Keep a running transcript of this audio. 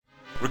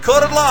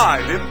Recorded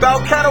live in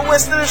Balcatta,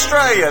 Western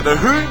Australia, the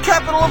Hoon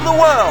capital of the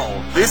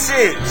world. This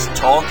is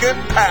Talkin'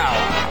 Power.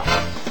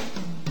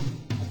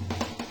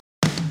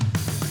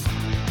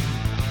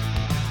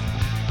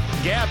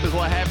 Gap is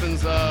what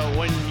happens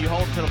when you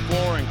hold to the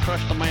floor and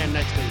crush the man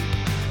next to you.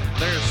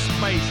 There's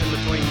space in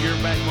between your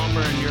back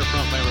bumper and your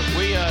front bumper.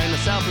 We in the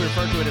South we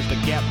refer to it as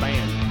the gap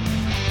band.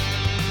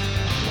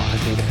 Well, I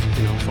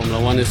think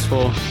Formula One is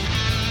for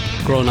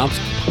grown-ups.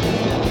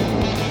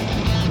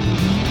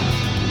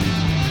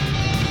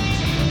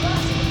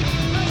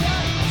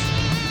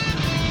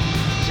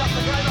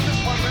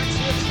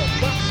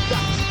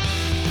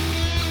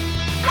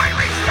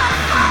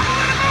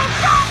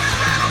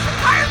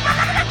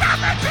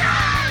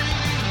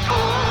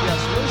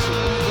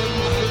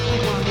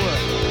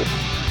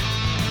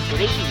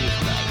 Good evening, you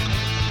guys.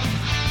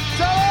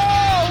 So,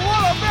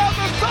 what about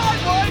the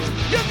sideways?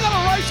 You've got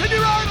a race in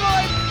your own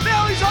lane.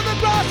 Now he's on the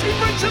grass, he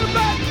brings to the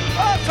back.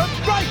 Oh, some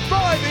great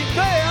driving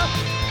there.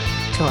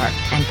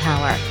 Torque and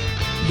Power,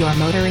 your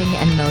motoring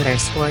and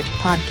motorsport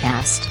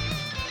podcast.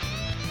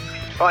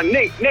 Oh,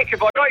 Nick,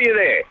 have I got you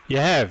there?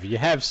 You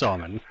have,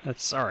 Simon.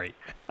 Sorry.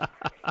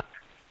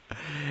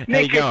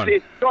 Nick,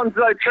 it's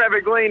Gonzo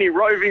Travaglini,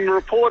 roving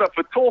reporter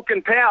for Talk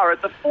and Power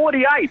at the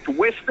 48th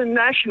Western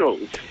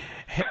Nationals.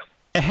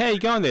 How you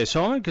going there,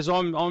 Simon? Because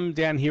I'm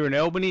down here in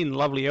Albany, in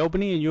lovely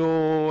Albany, and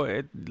you're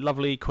at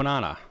lovely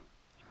Kwinana.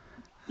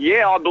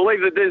 Yeah, I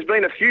believe that there's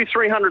been a few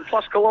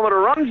 300-plus kilometre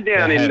runs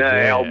down in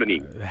Albany.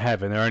 They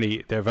have, and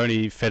they've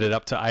only fed it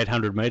up to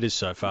 800 metres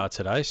so far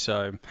today,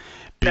 so...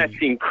 That's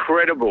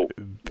incredible.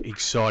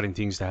 Exciting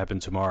things to happen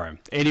tomorrow.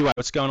 Anyway,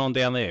 what's going on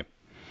down there?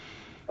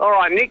 All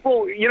right, Nick.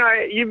 Well,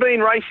 you've been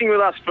racing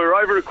with us for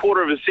over a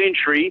quarter of a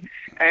century,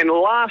 and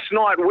last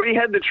night we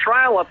had the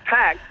trailer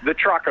packed, the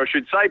truck, I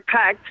should say,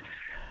 packed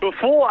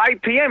before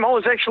 8 p.m. I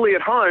was actually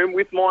at home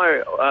with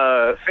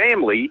my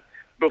family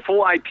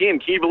before 8 p.m.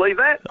 Can you believe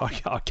that?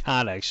 I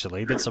can't,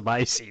 actually. That's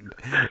amazing.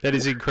 That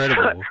is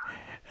incredible.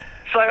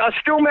 So I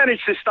still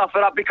managed to stuff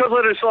it up. Because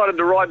I decided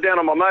to ride down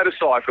on my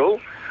motorcycle,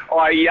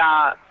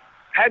 I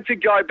had to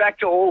go back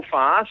to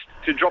Allfast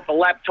to drop the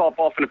laptop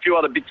off and a few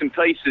other bits and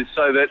pieces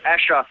so that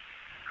Asher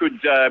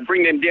could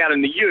bring them down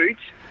in the ute.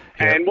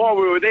 Yep. And while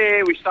we were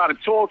there, we started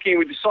talking.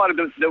 We decided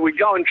that we'd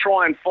go and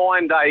try and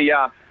find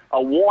a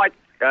white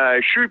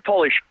shoe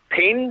polish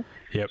pen.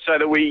 Yep. So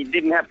that we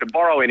didn't have to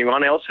borrow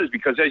anyone else's,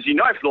 because as you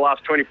know, for the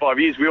last 25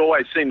 years, we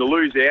always seem to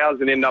lose ours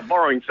and end up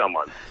borrowing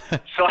someone.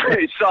 So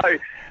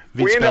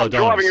we ended up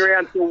driving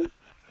around till...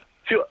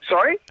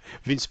 Sorry?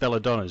 Vince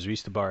Belladonna's. We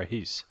used to borrow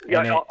his.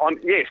 Yeah,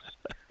 yes.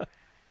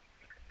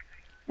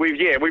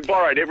 We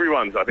borrowed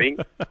everyone's, I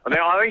think.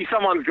 I think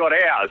someone's got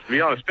ours, to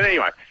be honest. But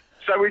anyway,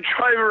 so we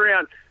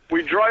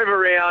drove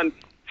around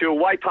till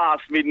way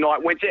past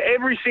midnight, went to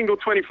every single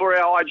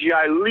 24-hour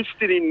IGA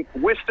listed in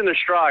Western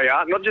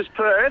Australia, not just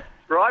Perth,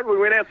 right? We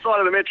went outside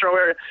of the metro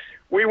area.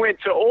 We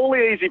went to all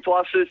the Easy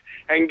Pluses,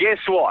 and guess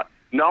what?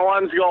 No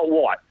one's got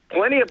white.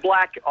 Plenty of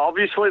black,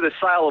 obviously the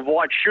sale of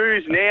white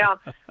shoes now.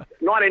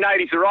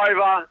 1980s are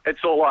over,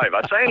 it's all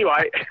over. So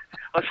anyway,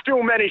 I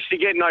still managed to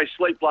get no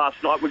sleep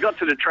last night. We got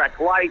to the track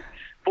late.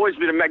 Boys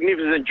did a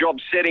magnificent job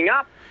setting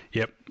up.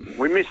 Yep.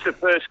 We missed the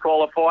first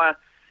qualifier,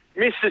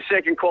 missed the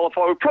second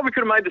qualifier. We probably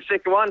could have made the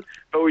second one,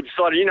 but we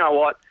decided, you know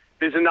what,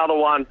 there's another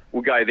one,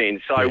 we'll go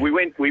then. So we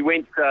went for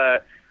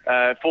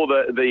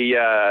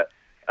the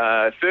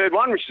third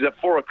one, which is at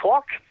 4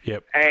 o'clock.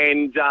 Yep.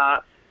 And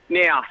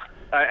now...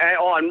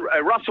 on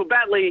Russell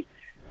Batley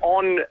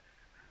on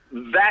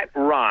that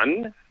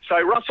run. So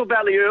Russell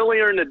Batley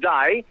earlier in the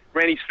day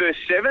ran his first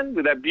 7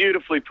 with that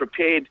beautifully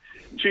prepared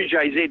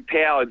 2JZ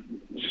powered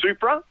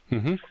Supra,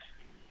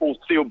 all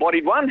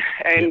steel-bodied one,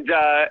 and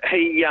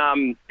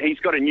he's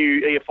got a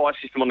new EFI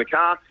system on the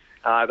car.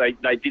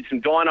 They did some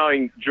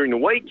dynoing during the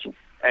week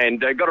and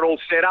got it all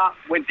set up.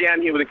 Went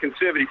down here with a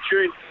conservative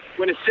tune.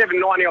 Went a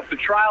 790 off the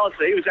trailer,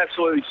 so he was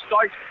absolutely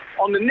stoked.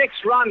 On the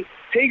next run,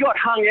 he got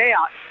hung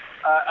out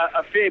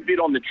a fair bit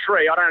on the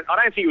tree. I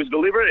don't think it was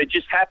deliberate. It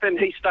just happened.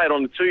 He stayed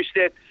on the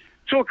 2-step,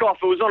 took off.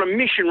 It was on a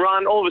mission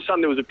run. All of a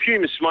sudden, there was a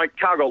Puma smoke.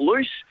 Car got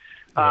loose,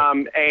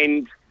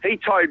 and he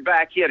towed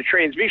back. He had a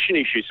transmission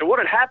issue. So what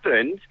had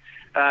happened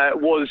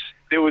was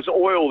there was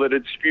oil that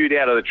had spewed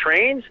out of the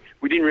trans.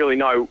 We didn't really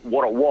know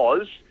what it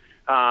was.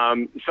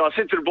 So I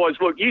said to the boys,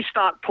 look, you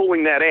start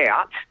pulling that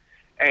out,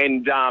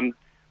 and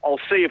I'll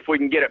see if we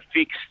can get it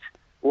fixed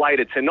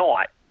later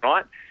tonight,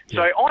 right? Yeah.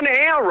 So on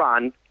our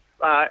run,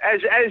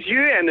 as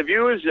you and the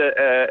viewers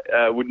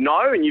would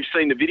know, and you've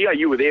seen the video,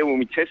 you were there when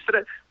we tested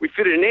it, we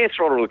fitted an air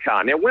throttle to the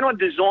car. Now, when I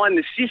designed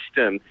the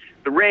system,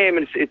 the RAM,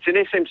 it's an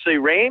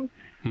SMC RAM,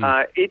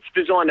 it's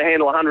designed to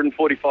handle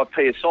 145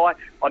 PSI.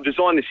 I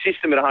designed the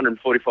system at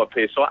 145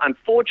 PSI.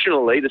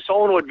 Unfortunately, the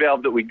solenoid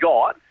valve that we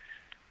got,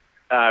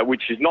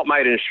 which is not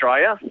made in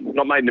Australia,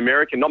 not made in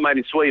America, not made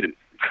in Sweden,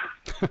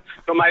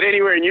 not made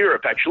anywhere in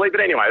Europe, actually, but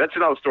anyway, that's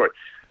another story.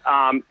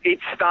 It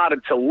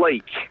started to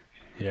leak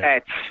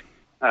at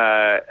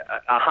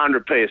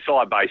 100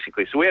 PSI,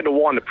 basically. So we had to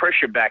wind the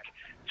pressure back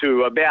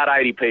to about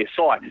 80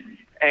 PSI.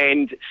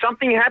 and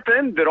something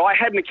happened that I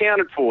hadn't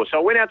accounted for. So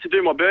I went out to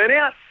do my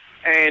burnout,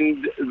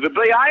 and the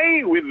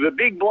BA with the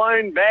big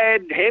blown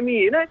bad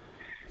Hemi in it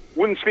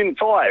wouldn't spin the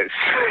tyres.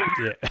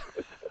 Yeah.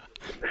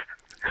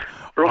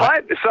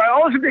 Right? So I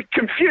was a bit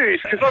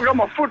confused because I've got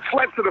my foot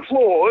flat to the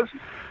floors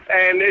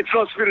and it's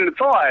not spinning the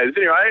tyres.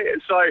 Anyway,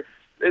 so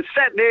it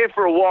sat there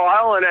for a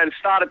while and then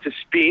started to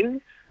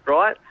spin,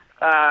 right?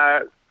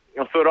 I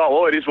thought,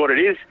 oh, it is what it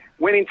is.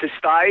 Went into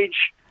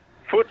stage,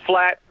 foot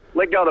flat,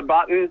 let go of the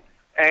button,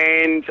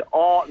 and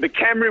the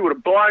Camry would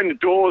have blown the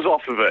doors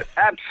off of it.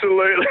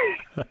 Absolutely.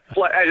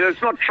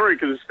 It's not true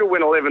because it still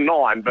went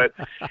 11.9, but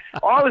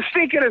I was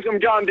thinking as I'm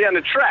going down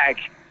the track,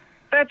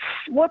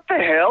 what the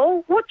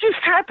hell? What just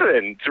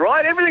happened,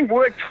 right? Everything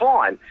worked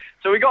fine.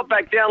 So we got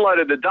back,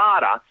 downloaded the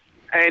data,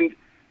 and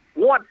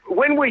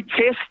when we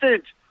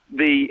tested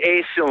the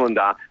air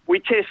cylinder, we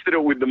tested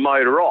it with the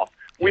motor off.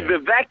 With the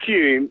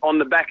vacuum on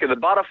the back of the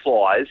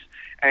butterflies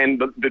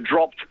and the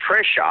dropped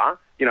pressure,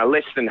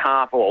 less than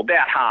half, or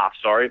about half,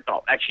 sorry.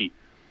 Oh, actually,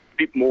 a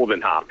bit more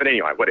than half. But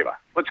anyway, whatever.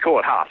 Let's call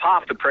it half.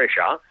 Half the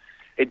pressure.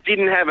 It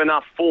didn't have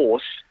enough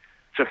force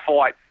to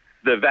fight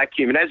the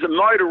vacuum. And as the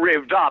motor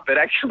revved up, it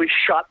actually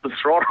shut the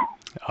throttle.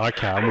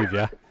 Okay, I'm with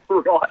you.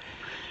 Right.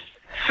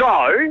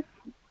 So,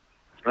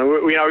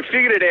 we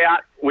figured it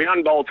out. We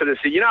unbolted it.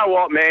 Said, you know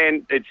what,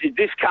 man?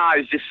 This car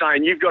is just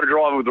saying you've got to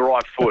drive it with the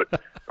right foot.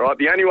 Right?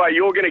 The only way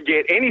you're going to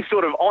get any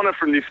sort of honour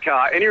from this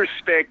car, any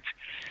respect,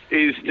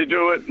 is to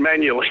do it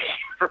manually.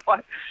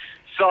 Right?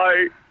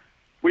 So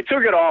we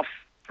took it off.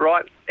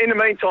 Right. In the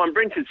meantime,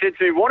 Brenton said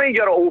to me, why don't you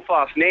go to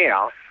Allfast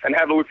now and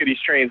have a look at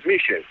his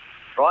transmission?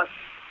 Right?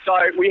 So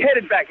we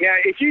headed back. Now,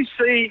 if you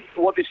see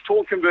what this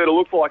torque converter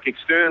looked like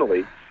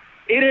externally,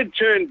 it had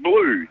turned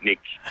blue, Nick.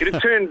 It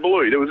had turned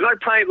blue. There was no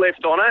paint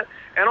left on it,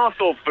 and I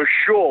thought for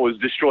sure it was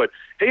destroyed.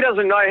 He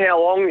doesn't know how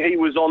long he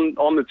was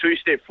on the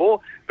two-step for,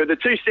 but the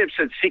two-step's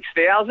at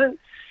 6,000,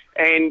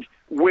 and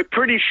we're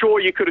pretty sure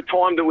you could have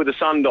timed it with a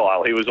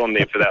sundial. He was on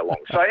there for that long.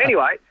 So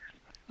anyway,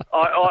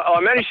 I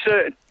managed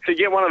to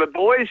get one of the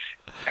boys,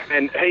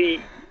 and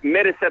he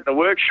met us at the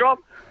workshop.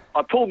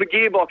 I pulled the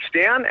gearbox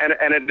down, and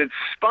it had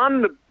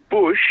spun the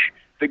bush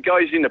that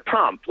goes in the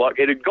pump. Like,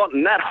 it had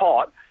gotten that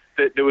hot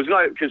that there was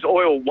no... Because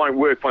oil won't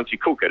work once you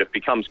cook it. It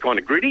becomes kind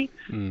of gritty.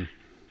 Mm.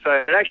 So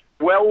it actually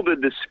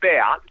welded the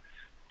spout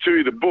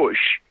to the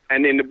bush,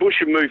 and then the bush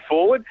had moved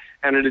forward,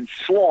 and it had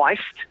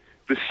sliced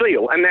the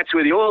seal, and that's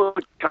where the oil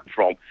had come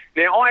from.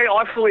 Now,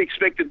 I fully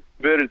expected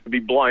the converter to be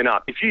blown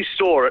up. If you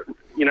saw it,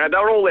 they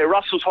were all there.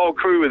 Russell's whole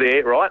crew were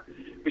there, right?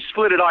 We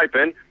split it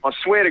open. I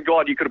swear to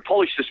God, you could have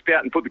polished the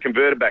spout and put the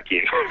converter back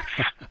in.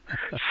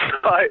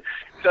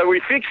 So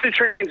we fixed the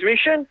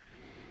transmission,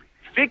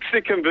 fixed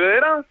the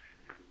converter.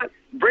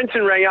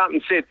 Brenton rang up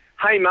and said,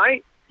 hey,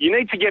 mate, you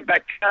need to get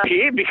back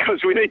here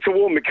because we need to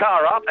warm the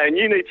car up and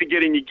you need to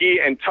get in your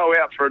gear and tow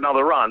out for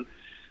another run.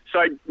 So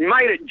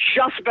made it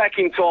just back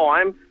in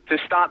time to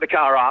start the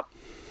car up,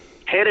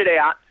 headed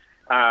out.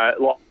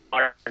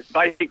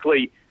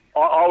 Basically,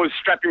 I was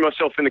strapping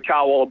myself in the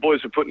car while the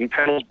boys were putting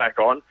panels back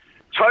on.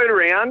 Towed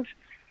around,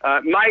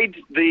 made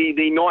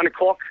the 9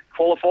 o'clock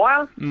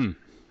qualifier. Mm.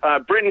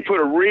 Brenton put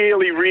a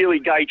really, really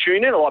gay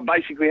tune in. I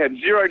basically had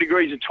 0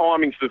 degrees of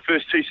timing for the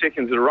first 2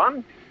 seconds of the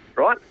run,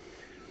 right?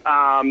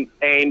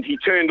 And he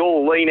turned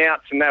all the lean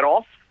outs and that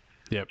off.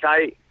 Yep.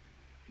 Okay.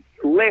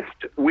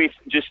 Left with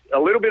just a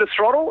little bit of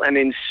throttle and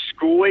then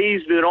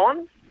squeezed it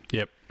on.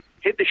 Yep.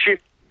 Hit the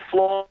shift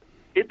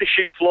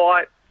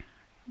light,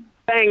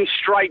 bang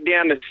straight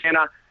down the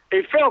centre.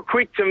 It felt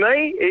quick to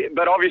me,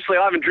 but obviously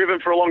I haven't driven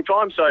for a long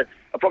time, so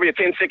probably a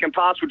 10-second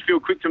pass would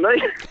feel quick to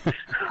me.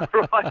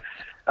 Right?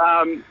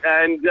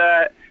 And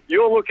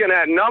you're looking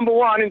at number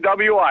 1 in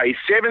WA,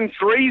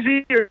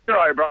 730,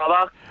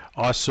 brother.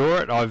 I saw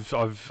it. I've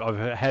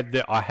had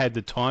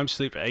the time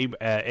slip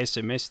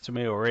SMS to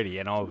me already,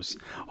 and I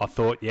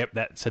thought, yep,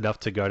 that's enough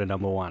to go to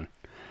number 1.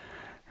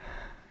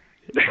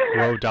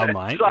 Well done,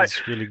 mate.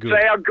 That's really good. So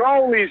our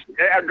goal is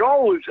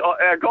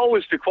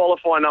to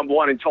qualify number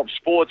 1 in Top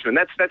Sportsman.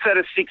 That's at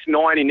a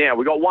 690 now.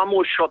 We've got one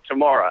more shot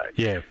tomorrow.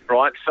 Yeah.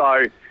 Right.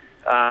 So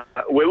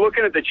we're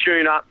looking at the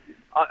tune-up.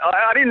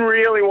 I didn't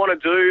really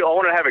want to I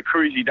want to have a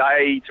cruisy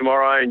day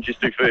tomorrow and just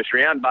do first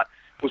round, but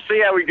we'll see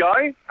how we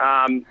go.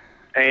 And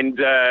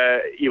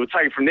you'll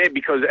take it from there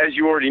because, as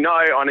you already know,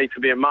 I need to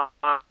be at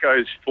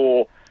Marco's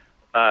for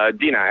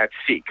dinner at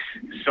 6.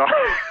 So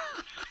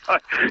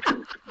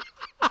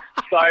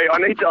I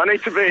need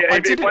to be.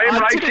 If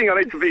I'm racing, I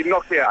need to be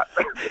knocked out.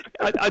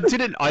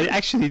 I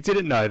actually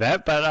didn't know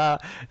that,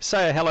 but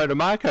say hello to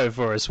Marco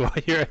for us while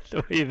you're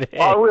there.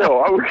 I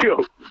will.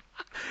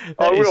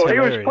 He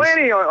was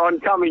planning on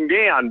coming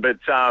down, but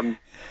I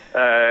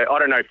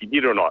don't know if he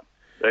did or not.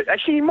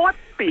 Actually, he might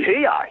be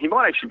here. He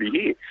might actually be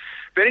here.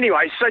 But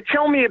anyway, so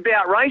tell me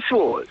about Race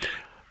Wars.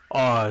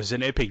 Oh, it was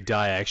an epic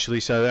day, actually.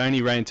 So they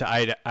only ran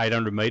to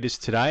 800 metres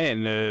today,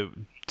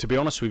 and to be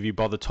honest with you,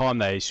 by the time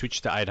they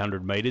switched to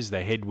 800 metres,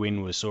 the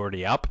headwind was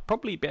already up,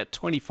 probably about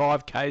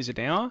 25 k's an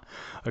hour,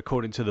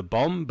 according to the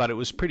bomb. But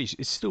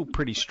it's still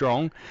pretty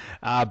strong.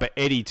 But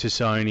Eddie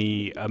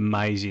Tassoni,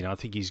 amazing. I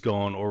think he's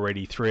gone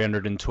already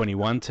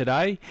 321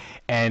 today.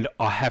 And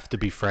I have to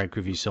be frank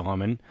with you,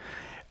 Simon.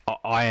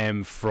 I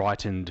am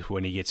frightened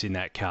when he gets in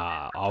that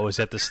car. I was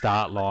at the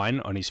start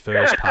line on his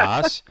first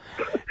pass.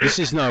 This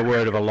is no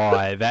word of a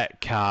lie. That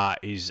car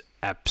is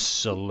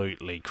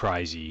absolutely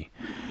crazy.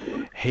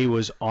 He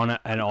was on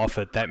and off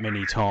it that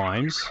many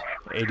times.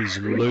 It is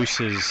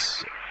loose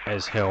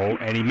as hell,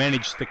 and he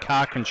managed. The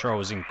car control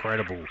was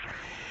incredible.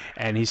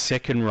 And his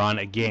second run,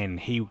 again,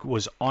 he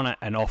was on it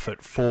and off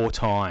it 4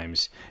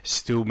 times.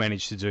 Still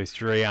managed to do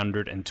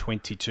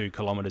 322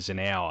 kilometres an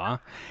hour.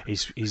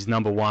 He's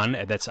number one,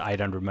 that's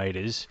 800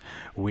 metres.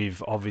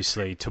 With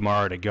obviously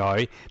tomorrow to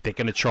go. They're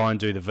going to try and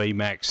do the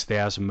VMAX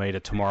 1,000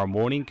 metre tomorrow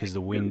morning because the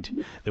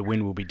wind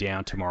will be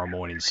down tomorrow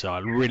morning. So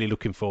I'm really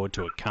looking forward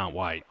to it. Can't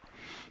wait.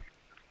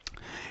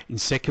 In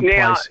second place...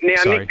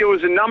 Now, Nick, there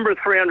was a number of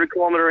 300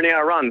 kilometre an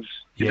hour runs.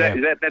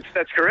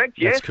 That's correct?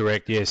 Yes? That's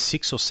correct, yeah.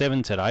 6 or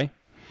 7 today.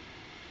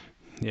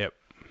 Yep.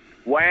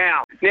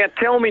 Wow. Now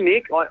tell me,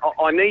 Nick,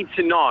 I need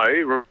to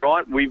know,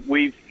 right?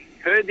 We've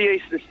heard the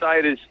Eastern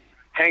Staters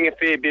hang a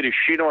fair bit of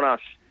shit on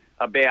us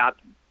about,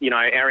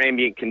 our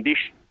ambient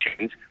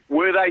conditions.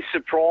 Were they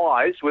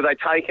surprised? Were they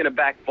taken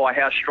aback by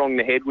how strong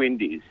the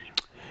headwind is?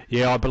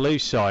 Yeah, I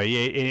believe so.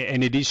 Yeah,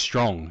 and it is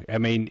strong. I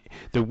mean,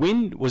 the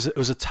wind was a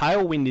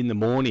tailwind in the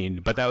morning,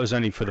 but that was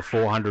only for the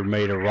 400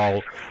 metre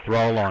roll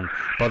on.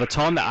 By the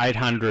time the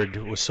 800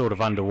 was sort of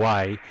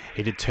underway,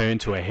 it had turned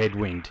to a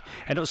headwind,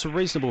 and it was a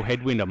reasonable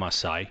headwind, I must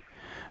say.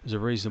 It was a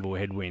reasonable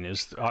headwind.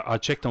 I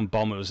checked on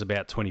bomb; it was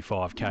about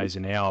 25 k's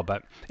an hour.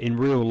 But in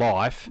real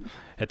life,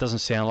 it doesn't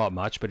sound like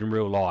much. But in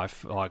real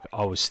life, like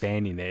I was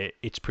standing there,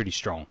 it's pretty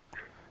strong.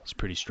 It's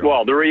pretty strong.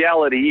 Well, the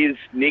reality is,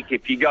 Nick,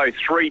 if you go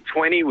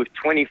 320 with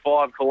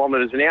 25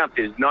 kilometres an hour, if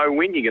there's no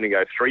wind, you're going to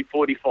go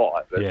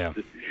 345. That's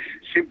the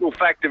simple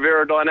fact of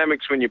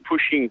aerodynamics when you're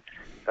pushing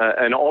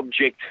an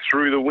object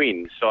through the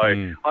wind. So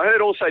I heard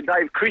also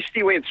Dave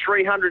Christie went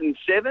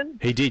 307.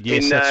 He did,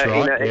 yes, that's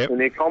right. In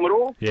their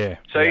Commodore. Yeah.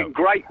 So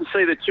great to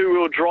see the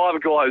two-wheel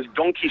drive guys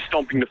donkey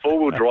stomping the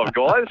four-wheel drive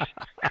guys.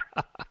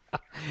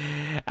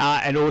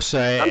 And also...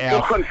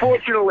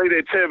 Unfortunately,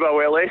 they're turbo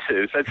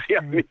LSs. That's the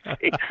only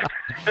thing.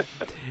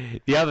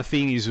 The other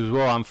thing is as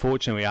well,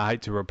 unfortunately, I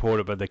hate to report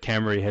it, but the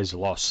Camry has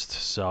lost.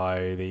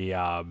 So the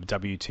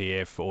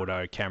WTF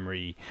Auto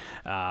Camry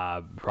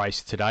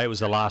race today, it was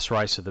the last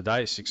race of the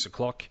day, 6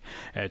 o'clock.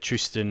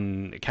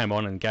 Tristan came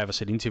on and gave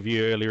us an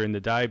interview earlier in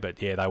the day, but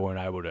they weren't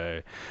able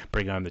to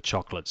bring home the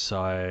chocolates.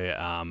 So,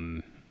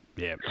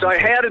 So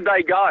how did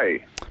they go?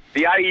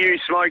 The AU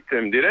smoked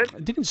them, did it?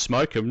 It didn't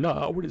smoke them, no.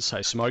 I wouldn't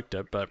say smoked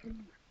it, but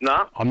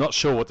no. I'm not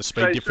sure what the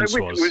speed difference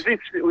was. Was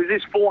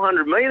this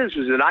 400 metres?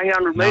 Was it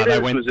 800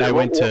 metres?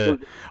 No,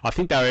 I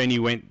think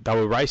they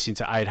were racing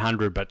to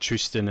 800, but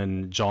Tristan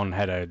and John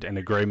had an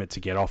agreement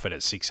to get off it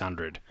at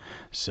 600.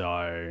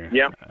 So,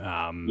 Yep.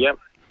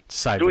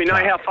 Do we know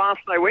how fast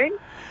they went?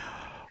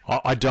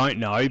 I don't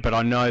know, but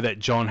I know that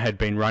John had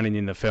been running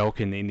in the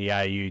Falcon in the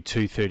AU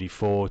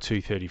 234,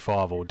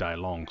 235 all day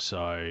long,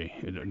 so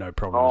no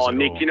problems at all.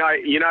 Nick, you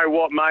know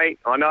what, mate?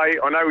 I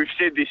know we've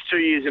said this 2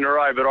 years in a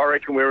row, but I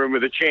reckon we're in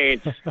with a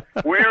chance.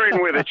 We're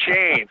in with a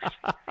chance.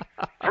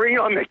 Bring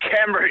on the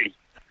Camry.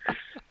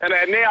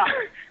 And now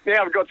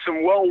I've got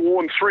some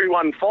well-worn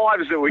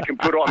 315s that we can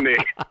put on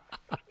there.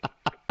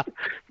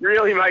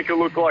 Really make it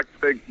look like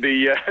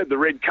the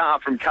red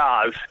car from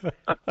Cars.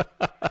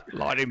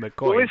 Lightning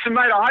McCoy. Well, listen,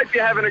 mate, I hope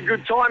you're having a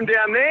good time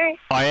down there.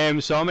 I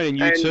am, Simon, and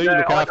you too.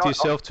 Look after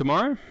yourself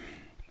tomorrow.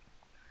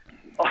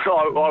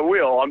 I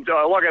will.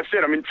 Like I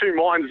said, I'm in two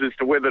minds as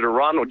to whether to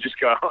run or just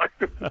go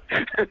home.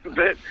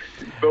 but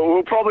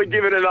we'll probably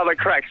give it another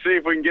crack, see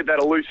if we can get that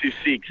elusive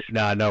 6.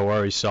 No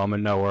worries,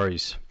 Simon, no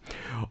worries.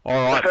 All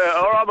right.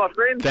 All right, my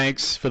friend.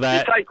 Thanks for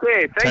that. You take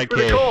care. Thanks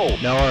for the call.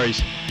 No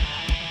worries.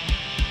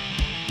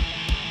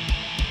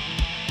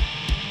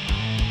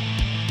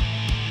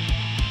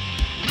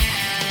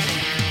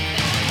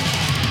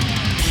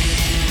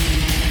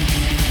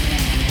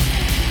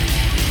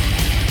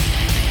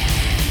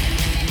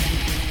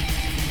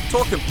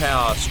 Talk and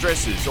Power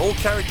stresses all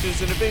characters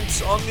and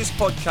events on this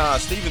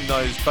podcast, even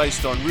those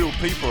based on real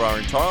people, are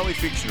entirely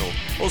fictional.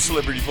 All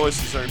celebrity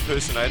voices are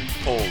impersonated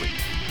poorly.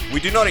 We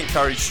do not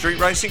encourage street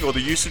racing or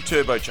the use of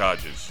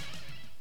turbochargers.